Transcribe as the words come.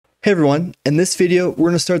Hey everyone, in this video, we're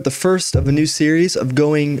going to start the first of a new series of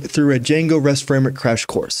going through a Django Rest Framework crash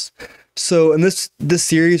course. So in this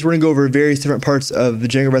series, we're going to go over various different parts of the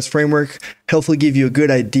Django Rest Framework, hopefully give you a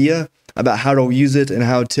good idea about how to use it and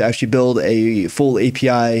how to actually build a full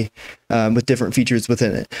API with different features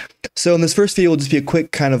within it. So in this first video, will just be a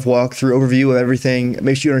quick kind of walkthrough overview of everything,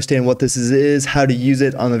 make sure you understand what this is, how to use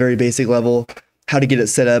it on a very basic level, how to get it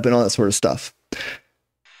set up, and all that sort of stuff.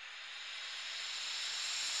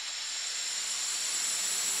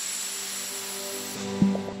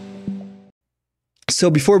 So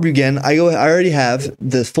before we begin, I already have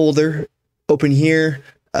the folder open here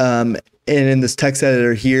and in this text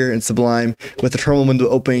editor here in Sublime with the terminal window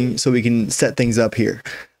open so we can set things up here.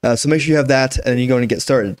 So make sure you have that and you're going to get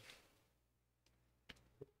started.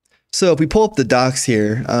 So if we pull up the docs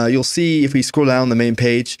here, you'll see if we scroll down the main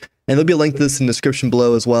page, and there'll be a link to this in the description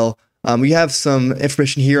below as well. We have some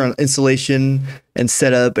information here on installation and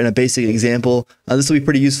setup and a basic example. This will be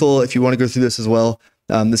pretty useful if you want to go through this as well.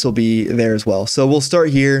 This will be there as well. So we'll start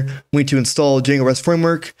here. We need to install Django Rest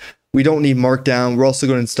Framework. We don't need Markdown. We're also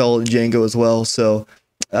going to install Django as well. So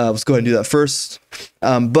let's go ahead and do that first.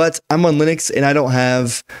 But I'm on Linux and I don't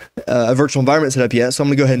have a virtual environment set up yet. So I'm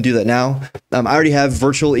going to go ahead and do that now. I already have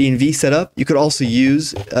virtual env set up. You could also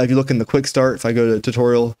use, if you look in the quick start, if I go to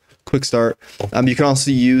tutorial, quick start, you can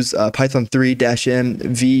also use Python 3-m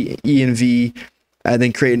v-env and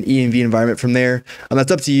then create an env environment from there.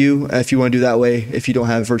 That's up to you if you want to do that way if you don't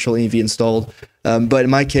have virtual env installed. But in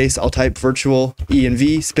my case, I'll type virtual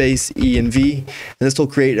env space env, and this will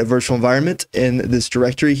create a virtual environment in this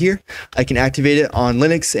directory here. I can activate it on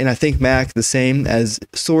Linux and I think Mac the same as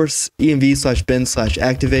source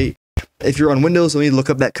env/bin/activate. If you're on Windows, you'll need to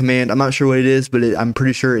look up that command. I'm not sure what it is, but I'm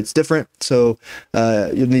pretty sure it's different. So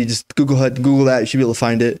you'll need to just Google that. You should be able to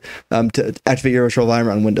find it to activate your virtual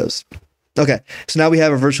environment on Windows. Okay, so now we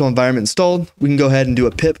have our virtual environment installed. We can go ahead and do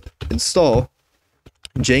a pip install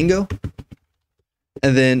Django,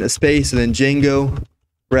 and then a space, and then Django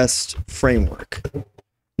Rest Framework. We'll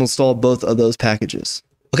install both of those packages.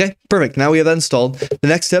 Okay, perfect. Now we have that installed. The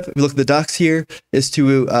next step, if you look at the docs here, is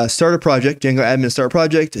to start a project, Django admin start a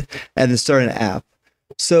project, and then start an app.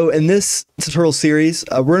 So in this tutorial series,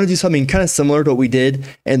 we're going to do something kind of similar to what we did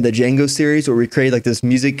in the Django series, where we create like this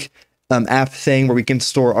music app thing where we can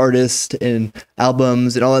store artists and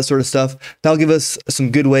albums and all that sort of stuff. That'll give us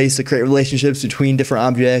some good ways to create relationships between different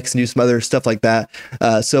objects and do some other stuff like that.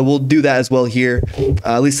 So we'll do that as well here,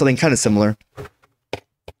 at least something kind of similar.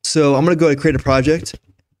 So I'm going to go ahead and create a project,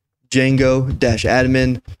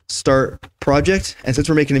 Django-admin start project. And since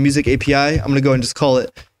we're making a music API, I'm going to go ahead and just call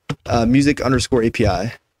it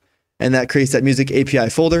music_API. And that creates that music API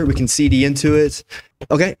folder. We can cd into it.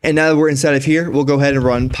 Okay, and now that we're inside of here, we'll go ahead and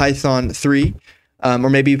run Python 3, or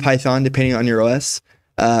maybe Python, depending on your OS,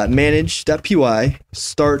 manage.py,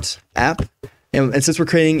 start app. And since we're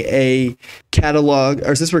creating a catalog,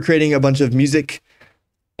 or since we're creating a bunch of music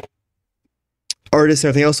artists and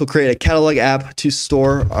everything else, we'll create a catalog app to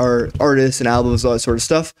store our artists and albums, all that sort of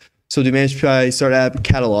stuff. So do manage.py, start app,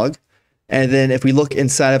 catalog. And then if we look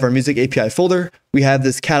inside of our music API folder, we have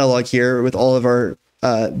this catalog here with all of our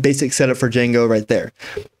basic setup for Django right there.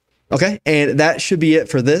 Okay, and that should be it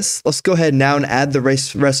for this. Let's go ahead now and add the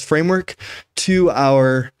REST framework to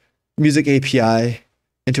our music API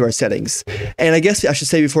into our settings. And I guess I should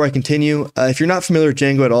say before I continue, if you're not familiar with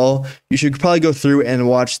Django at all, you should probably go through and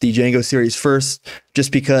watch the Django series first,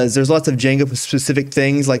 just because there's lots of Django specific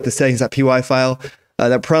things like the settings.py file that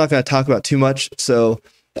we're probably not going to talk about too much. So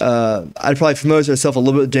I'd probably familiarize myself a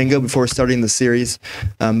little bit with Django before starting the series,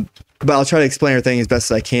 but I'll try to explain everything as best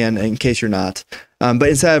as I can in case you're not. But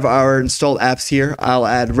inside of our installed apps here, I'll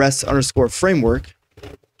add rest_framework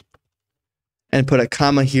and put a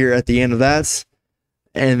comma here at the end of that,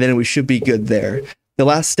 and then we should be good there. The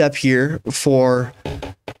last step here for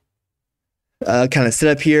kind of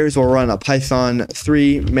setup here is we'll run a Python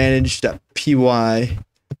 3 manage.py, and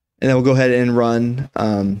then we'll go ahead and run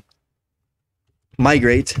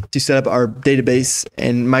migrate to set up our database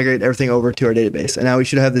and migrate everything over to our database. And now we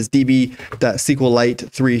should have this db.sqlite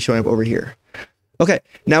 3 showing up over here. Okay,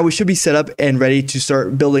 now we should be set up and ready to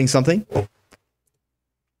start building something.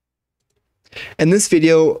 In this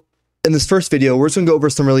first video, we're just going to go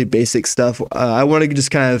over some really basic stuff. I want to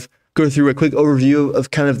just kind of go through a quick overview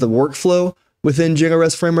of kind of the workflow within Django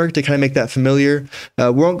Rest Framework to kind of make that familiar.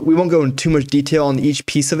 We won't go into too much detail on each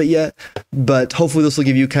piece of it yet, but hopefully this will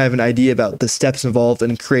give you kind of an idea about the steps involved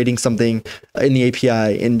in creating something in the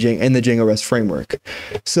API in the Django Rest Framework.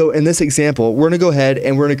 So in this example, we're going to go ahead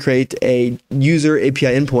and we're going to create a user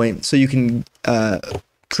API endpoint so you can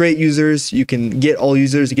create users, you can get all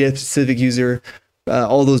users, you get a specific user,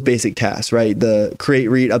 all those basic tasks, right? The create,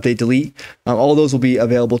 read, update, delete, all those will be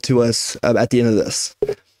available to us at the end of this.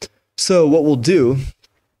 So what we'll do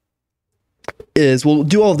is we'll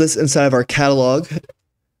do all of this inside of our catalog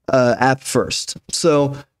app first.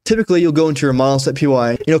 So typically you'll go into your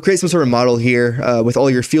models.py, create some sort of model here with all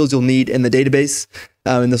your fields you'll need in the database,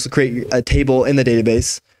 and this will create a table in the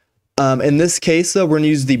database. In this case, though, we're going to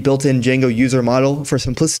use the built-in Django user model for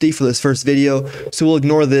simplicity for this first video, so we'll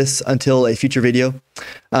ignore this until a future video.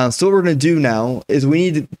 So what we're going to do now is we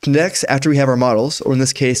need next, after we have our models, or in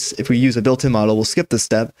this case, if we use a built-in model, we'll skip this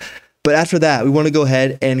step. But after that, we want to go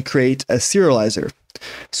ahead and create a serializer.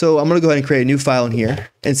 So I'm going to go ahead and create a new file in here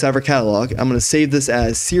inside our catalog. I'm going to save this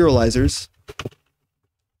as serializers.py.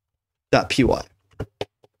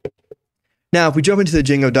 Now, if we jump into the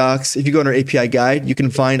Django docs, if you go in our API guide, you can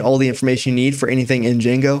find all the information you need for anything in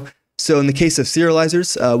Django. So in the case of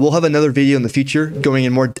serializers, we'll have another video in the future going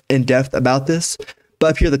in more in depth about this. But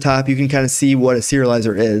up here at the top, you can kind of see what a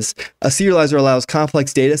serializer is. A serializer allows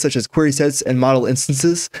complex data such as query sets and model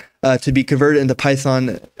instances to be converted into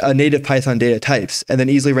native Python data types, and then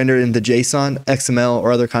easily rendered into JSON, XML,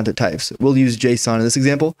 or other content types. We'll use JSON in this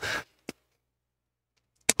example.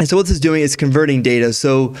 And so what this is doing is converting data.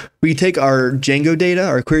 So we can take our Django data,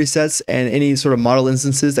 our query sets, and any sort of model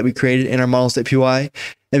instances that we created in our models.py,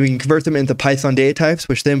 and we can convert them into Python data types,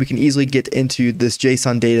 which then we can easily get into this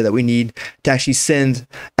JSON data that we need to actually send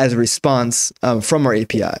as a response from our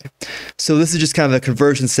API. So this is just kind of a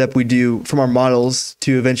conversion step we do from our models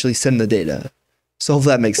to eventually send the data. So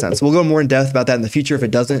hopefully that makes sense. We'll go more in depth about that in the future if it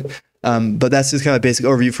doesn't, but that's just kind of a basic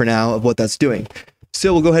overview for now of what that's doing.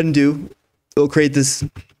 So we'll go ahead and we'll create this.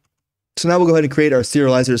 So now we'll go ahead and create our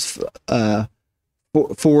serializers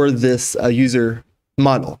for this user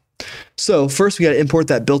model. So first we got to import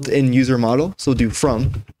that built-in user model. So we'll do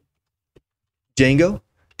from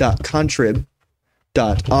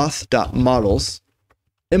django.contrib.auth.models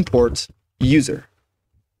import user.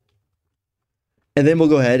 And then we'll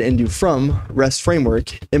go ahead and do from Rest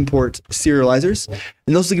Framework import serializers.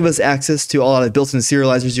 And those will give us access to a lot of built-in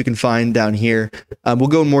serializers you can find down here. We'll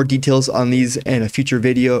go in more details on these in a future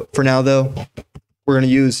video. For now, though, we're going to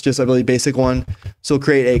use just a really basic one. So we'll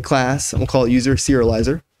create a class, and we'll call it user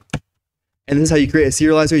serializer. And this is how you create a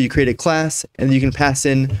serializer. You create a class, and you can pass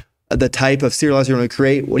in the type of serializer you want to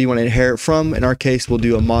create, what do you want to inherit from. In our case, we'll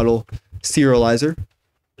do a model serializer.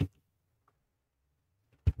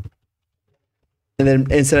 And then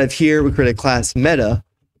instead of here, we create a class meta,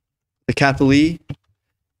 the capital E.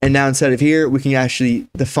 And now instead of here, we can actually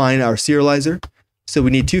define our serializer. So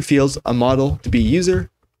we need two fields, a model to be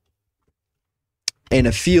user, and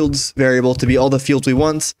a fields variable to be all the fields we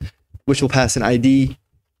want, which will pass an ID,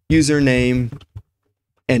 username,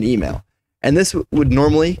 and email. And this would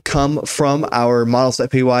normally come from our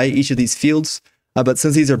models.py, each of these fields. But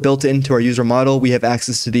since these are built into our user model, we have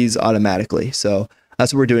access to these automatically. So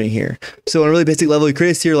that's what we're doing here. So on a really basic level, you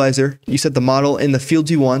create a serializer, you set the model in the fields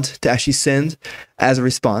you want to actually send as a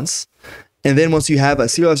response. And then once you have a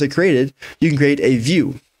serializer created, you can create a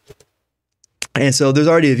view. And so there's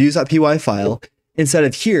already a views.py file. Inside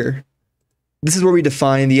of here, this is where we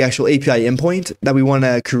define the actual API endpoint that we want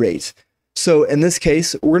to create. So in this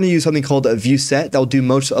case, we're going to use something called a view set that will do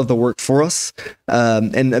most of the work for us.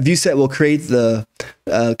 And a view set will create the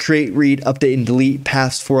create, read, update, and delete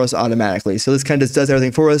paths for us automatically. So this kind of just does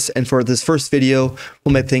everything for us. And for this first video,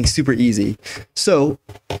 we'll make things super easy. So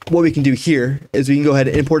what we can do here is we can go ahead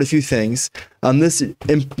and import a few things. This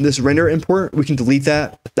render import, we can delete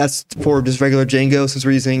that. That's for just regular Django. Since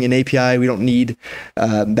we're using an API, we don't need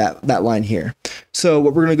that line here. So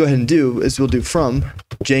what we're going to go ahead and do is we'll do from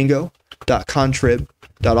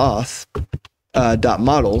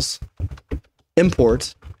Django.contrib.auth.models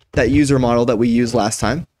import that user model that we used last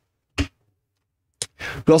time.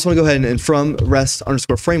 We also want to go ahead and from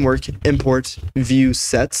rest_framework import view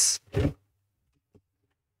sets. And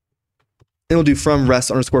we'll do from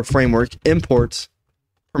rest_framework import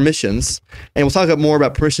permissions. And we'll talk more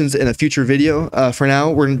about permissions in a future video. For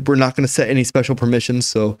now, we're not going to set any special permissions,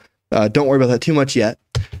 so don't worry about that too much yet.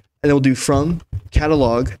 And then we'll do from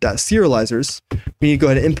catalog.serializers. We need to go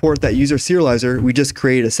ahead and import that user serializer we just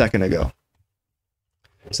created a second ago.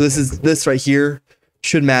 So this right here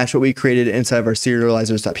should match what we created inside of our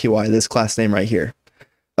serializers.py, this class name right here.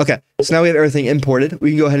 Okay, so now we have everything imported.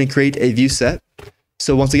 We can go ahead and create a view set.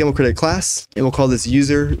 So once again, we'll create a class, and we'll call this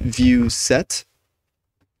user view set.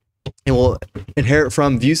 And we'll inherit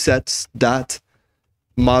from view sets.model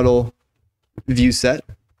view set.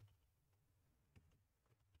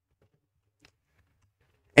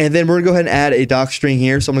 And then we're going to go ahead and add a doc string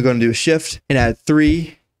here. So I'm going to go and do a shift and add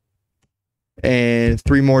 3 and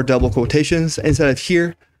 3 more double quotations. Inside of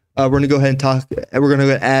here, we're going to go ahead and we're going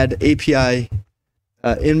to add API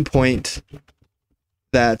endpoint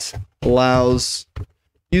that allows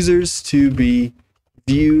users to be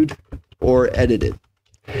viewed or edited.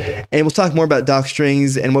 And we'll talk more about doc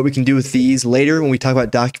strings and what we can do with these later when we talk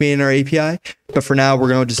about documenting our API. But for now, we're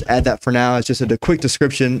going to just add that for now as just a quick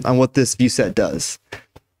description on what this view set does.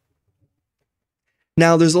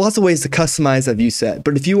 Now, there's lots of ways to customize a view set,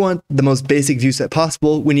 but if you want the most basic view set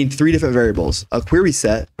possible, we need 3 different variables. A query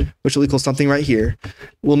set, which will equal something right here.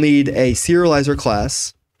 We'll need a serializer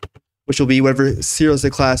class, which will be whatever serializer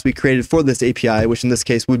class we created for this API, which in this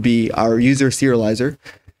case would be our user serializer.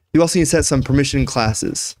 You also need to set some permission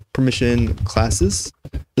classes.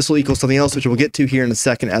 This will equal something else, which we'll get to here in a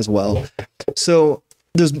second as well. So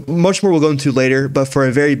there's much more we'll go into later, but for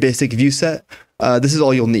a very basic view set, this is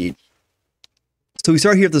all you'll need. So we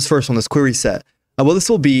start here at this first one, this query set. Well, this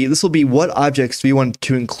will be what objects do we want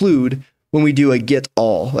to include when we do a get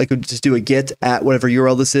all, like we just do a get at whatever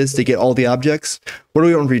URL this is to get all the objects. What do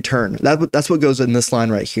we want to return? That's what goes in this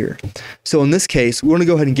line right here. So in this case, we want to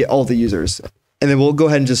go ahead and get all the users, and then we'll go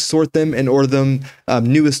ahead and just sort them and order them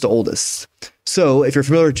newest to oldest. So if you're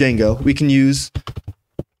familiar with Django, we can use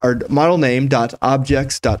our model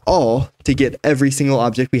name.objects.all to get every single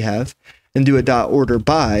object we have, and do a .order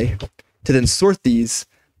by to then sort these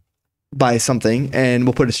by something, and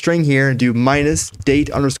we'll put a string here and do minus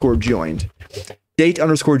date_joined.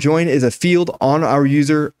 Date_join is a field on our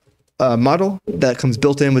user model that comes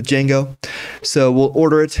built in with Django. So we'll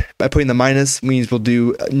order it by putting the minus, means we'll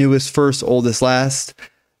do newest first, oldest last,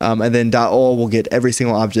 and then .all will get every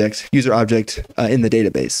single object, user object in the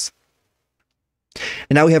database.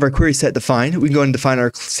 And now we have our query set defined. We can go ahead and define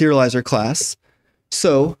our serializer class.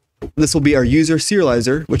 So this will be our user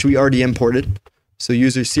serializer, which we already imported. So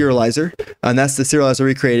user serializer, and that's the serializer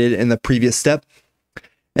we created in the previous step.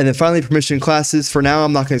 And then finally, permission classes. For now,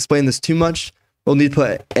 I'm not going to explain this too much. We'll need to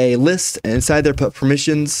put a list, and inside there put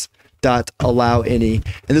permissions.allowAny.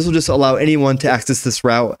 And this will just allow anyone to access this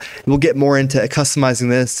route. We'll get more into customizing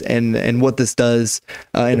this and what this does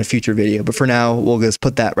in a future video. But for now, we'll just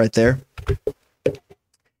put that right there.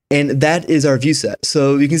 And that is our view set.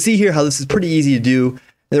 So you can see here how this is pretty easy to do.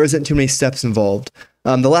 There isn't too many steps involved.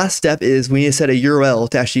 The last step is we need to set a URL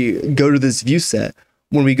to actually go to this view set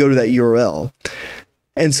when we go to that URL.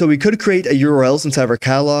 And so we could create a URLs inside of our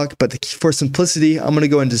catalog, but for simplicity, I'm going to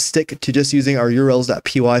go and just stick to just using our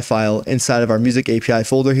urls.py file inside of our music API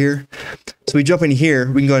folder here. So we jump in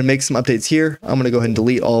here, we can go ahead and make some updates here. I'm going to go ahead and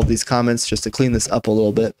delete all of these comments just to clean this up a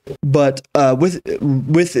little bit. But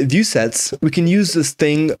with view sets, we can use this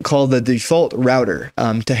thing called the default router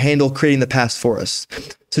to handle creating the paths for us.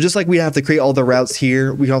 So just like we have to create all the routes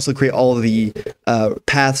here, we can also create all of the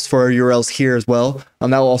paths for our URLs here as well. That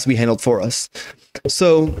will also be handled for us.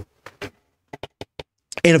 So,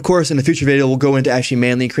 and of course, in a future video, we'll go into actually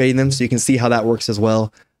manually creating them so you can see how that works as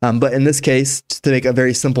well. But in this case, just to make a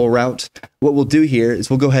very simple route, what we'll do here is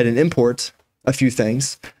we'll go ahead and import a few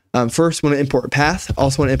things. First, we want to import path,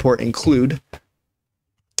 also want to import include.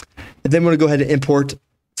 And then we're going to go ahead and import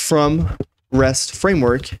from REST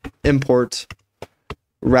framework, import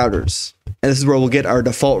routers. And this is where we'll get our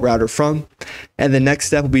default router from. And the next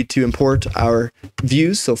step will be to import our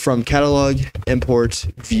views. So from catalog, import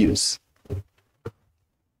views. And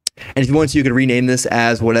if you want to, you could rename this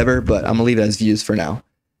as whatever, but I'm gonna leave it as views for now.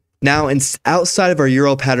 Now, outside of our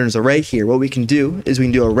URL patterns array here, what we can do is we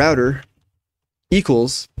can do a router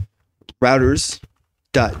equals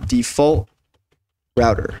routers.default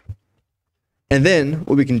router. And then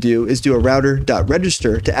what we can do is do a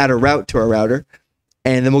router.register to add a route to our router.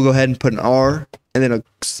 And then we'll go ahead and put an R and then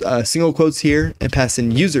a single quotes here and pass in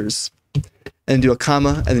users and do a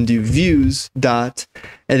comma and then do views dot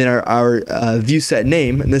and then our view set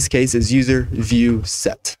name in this case is user view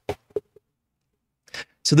set.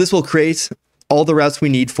 So this will create all the routes we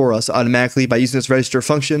need for us automatically by using this register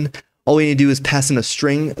function. All we need to do is pass in a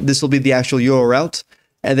string. This will be the actual URL route.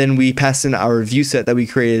 And then we pass in our view set that we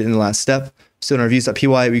created in the last step. So in our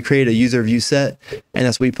views.py, we create a user view set, and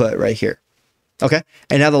that's what we put right here. Okay,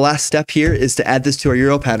 and now the last step here is to add this to our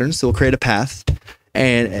URL pattern. So we'll create a path,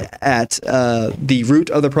 and at the root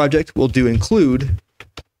of the project, we'll do include,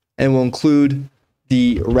 and we'll include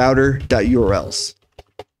the router.urls.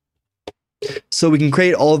 So we can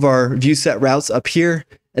create all of our view set routes up here,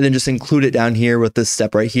 and then just include it down here with this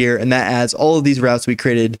step right here, and that adds all of these routes we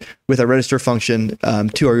created with our register function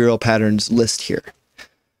to our URL patterns list here.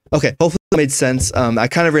 Okay, hopefully that made sense. I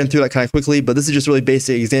kind of ran through that kind of quickly, but this is just a really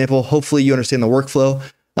basic example. Hopefully you understand the workflow.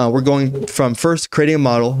 we're going from first creating a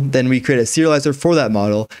model, then we create a serializer for that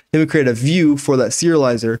model, then we create a view for that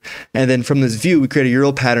serializer, and then from this view, we create a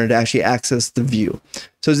URL pattern to actually access the view.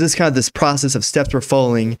 So it's this kind of this process of steps we're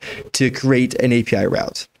following to create an API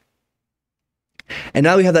route. And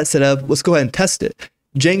now we have that set up, let's go ahead and test it.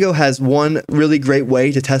 Django has one really great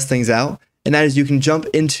way to test things out, and that is you can jump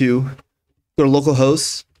into, go to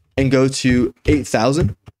localhost and go to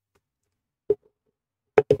 8000.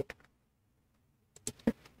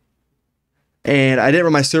 And I didn't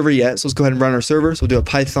run my server yet, so let's go ahead and run our server. So we'll do a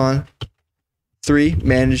Python 3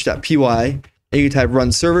 manage.py, and you can type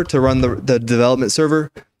run server to run the development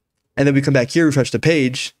server. And then we come back here, refresh the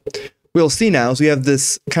page. We'll see now is we have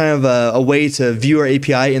this kind of a way to view our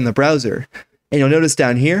API in the browser. And you'll notice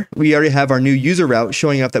down here, we already have our new user route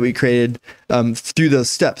showing up that we created through those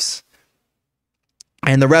steps.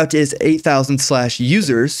 And the route is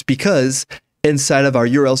 8000/users because inside of our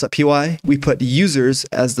urls.py, we put users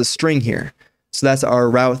as the string here. So that's our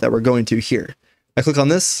route that we're going to here. I click on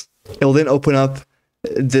this, it will then open up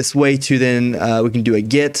this way to then, we can do a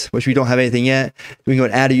get, which we don't have anything yet. We can go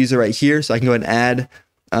and add a user right here. So I can go and add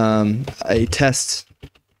a test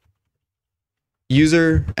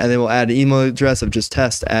user, and then we'll add an email address of just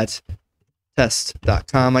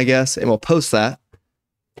test@test.com, I guess, and we'll post that.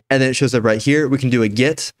 And then it shows up right here. We can do a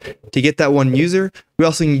get to get that one user. We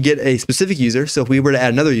also can get a specific user. So if we were to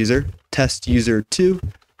add another user, test user 2,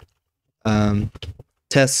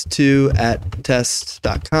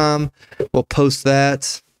 test2@test.com, we'll post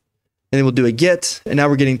that. And then we'll do a get, and now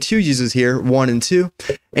we're getting 2 users here, 1 and 2.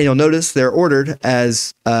 And you'll notice they're ordered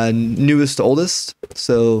as newest to oldest.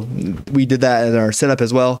 So we did that in our setup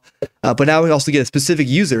as well. But now we also get a specific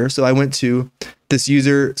user. So I went to this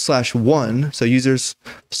user/1. So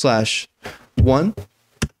users/1.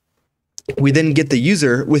 We then get the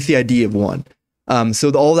user with the ID of 1.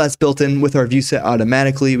 So all that's built in with our view set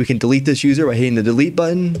automatically. We can delete this user by hitting the delete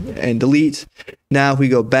button and delete. Now if we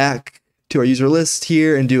go back to our user list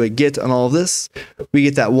here and do a get on all of this, we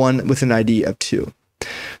get that 1 with an ID of 2.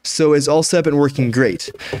 So it's all set up and working great.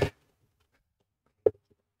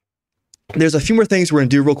 There's a few more things we're going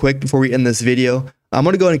to do real quick before we end this video. I'm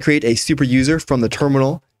going to go ahead and create a super user from the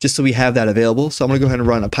terminal just so we have that available. So I'm going to go ahead and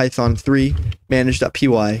run a Python 3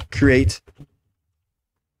 manage.py create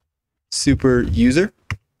super user.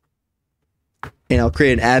 And I'll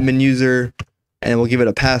create an admin user and we'll give it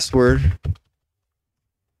a password.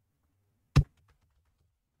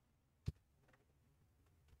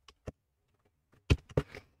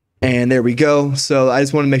 And there we go. So I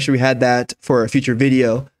just want to make sure we had that for a future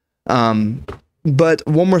video. But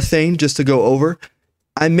one more thing just to go over.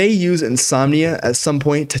 I may use Insomnia at some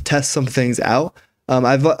point to test some things out.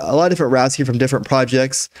 I've a lot of different routes here from different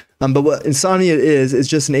projects. But what Insomnia is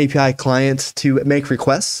just an API client to make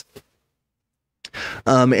requests.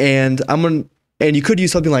 And you could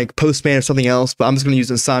use something like Postman or something else, but I'm just going to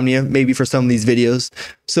use Insomnia maybe for some of these videos.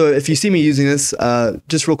 So if you see me using this,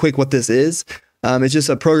 just real quick what this is. It's just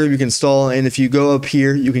a program you can install, and if you go up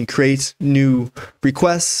here, you can create new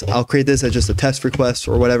requests. I'll create this as just a test request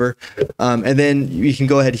or whatever. And then you can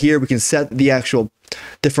go ahead here. We can set the actual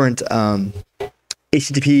different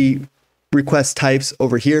HTTP request types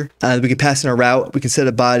over here. We can pass in a route. We can set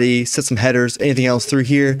a body, set some headers, anything else through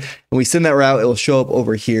here. When we send that route, it will show up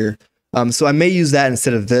over here. So I may use that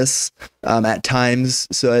instead of this at times.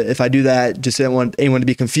 So if I do that, just don't want anyone to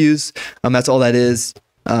be confused. That's all that is.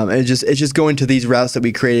 And it's just going to these routes that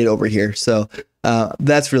we created over here. So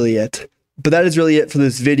that's really it. But that is really it for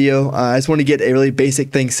this video. I just want to get a really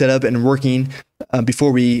basic thing set up and working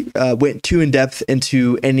before we went too in depth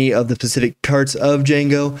into any of the specific parts of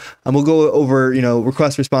Django. We'll go over,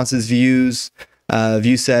 request responses, views,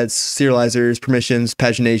 view sets, serializers, permissions,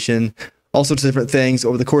 pagination, all sorts of different things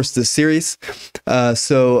over the course of this series.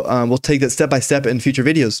 So we'll take that step by step in future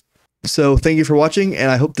videos. So thank you for watching,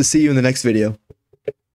 and I hope to see you in the next video.